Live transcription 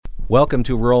Welcome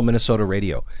to Rural Minnesota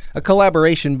Radio, a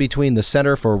collaboration between the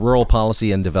Center for Rural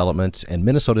Policy and Development and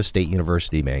Minnesota State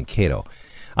University, Mankato.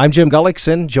 I'm Jim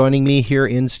Gullickson. Joining me here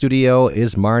in studio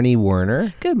is Marnie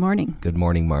Werner. Good morning. Good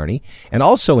morning, Marnie. And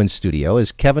also in studio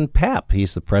is Kevin Paap.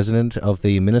 He's the president of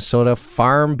the Minnesota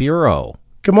Farm Bureau.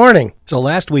 Good morning. So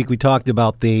last week we talked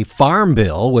about the Farm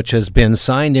Bill, which has been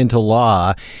signed into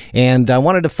law, and I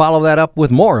wanted to follow that up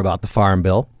with more about the Farm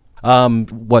Bill.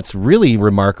 What's really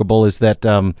remarkable is that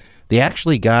they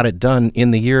actually got it done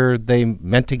in the year they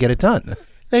meant to get it done.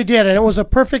 They did, and it was a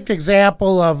perfect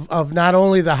example of not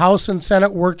only the House and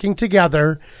Senate working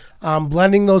together,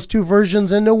 blending those two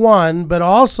versions into one, but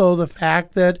also the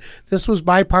fact that this was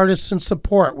bipartisan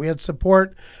support. We had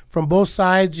support from both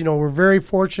sides. You know, we're very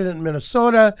fortunate in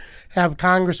Minnesota, have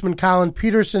Congressman Collin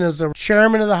Peterson as the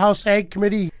chairman of the House Ag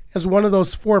Committee as one of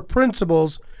those four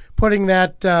principals putting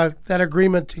that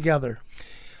agreement together.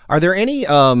 Are there any,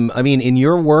 in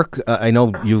your work, I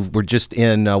know you were just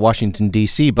in Washington,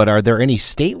 D.C., but are there any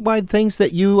statewide things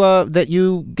that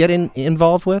you get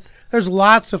involved with? There's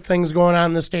lots of things going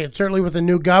on in the state. Certainly with a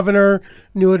new governor,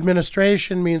 new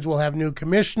administration means we'll have new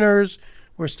commissioners.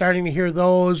 We're starting to hear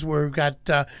those. We've got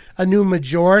a new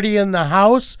majority in the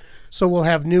House, so we'll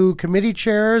have new committee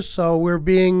chairs. So we're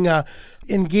being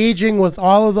engaging with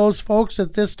all of those folks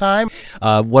at this time.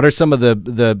 What are some of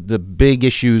the big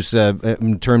issues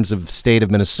in terms of state of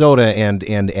Minnesota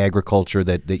and agriculture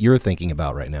that you're thinking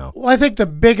about right now? Well, I think the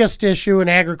biggest issue in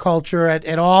agriculture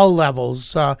at all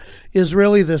levels is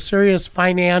really the serious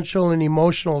financial and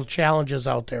emotional challenges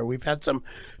out there. We've had some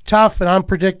tough and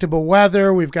unpredictable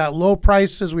weather. We've got low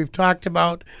prices. We've talked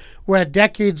about we're at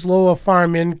decades low of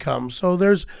farm income. So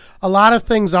there's a lot of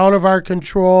things out of our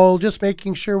control, just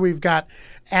making sure we've got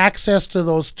access to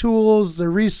those tools, the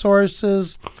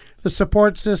resources, the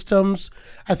support systems.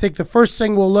 I think the first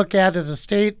thing we'll look at as a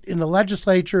state in the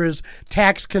legislature is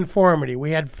tax conformity.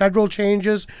 We had federal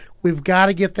changes. We've got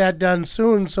to get that done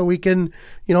soon so we can,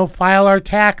 file our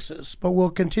taxes. But we'll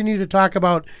continue to talk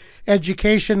about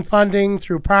education funding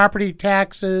through property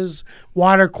taxes.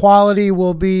 Water quality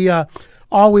will be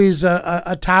always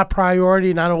a top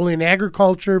priority, not only in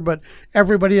agriculture, but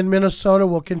everybody in Minnesota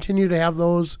will continue to have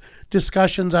those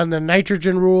discussions on the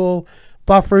nitrogen rule.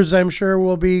 Buffers, I'm sure,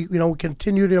 will be,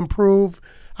 continue to improve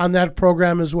on that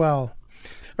program as well.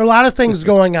 There are a lot of things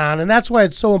going on, and that's why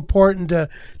it's so important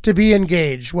to be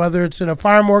engaged, whether it's in a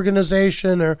farm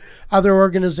organization or other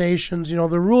organizations.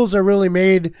 The rules are really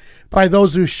made by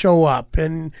those who show up.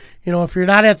 And, if you're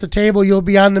not at the table, you'll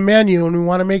be on the menu, and we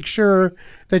want to make sure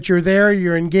that you're there,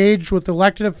 you're engaged with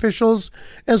elected officials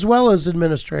as well as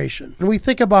administration. And we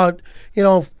think about,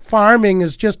 farming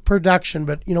is just production,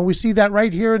 but, we see that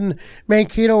right here in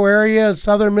Mankato area,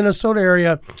 southern Minnesota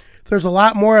area. There's a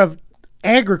lot more of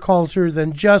agriculture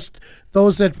than just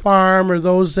those that farm or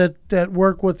those that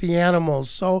work with the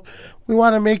animals. So we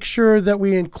want to make sure that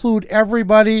we include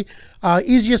everybody.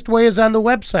 Easiest way is on the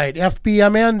website,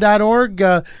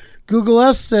 fbmn.org. Google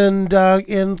us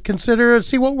and consider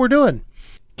see what we're doing.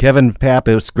 Kevin Paap,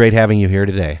 it was great having you here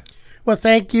today. Well,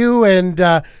 thank you, and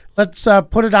let's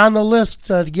put it on the list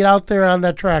to get out there on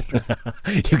that tractor.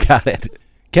 You got it.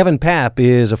 Kevin Paap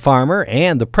is a farmer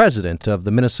and the president of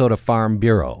the Minnesota Farm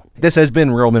Bureau. This has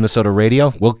been Rural Minnesota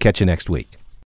Radio. We'll catch you next week.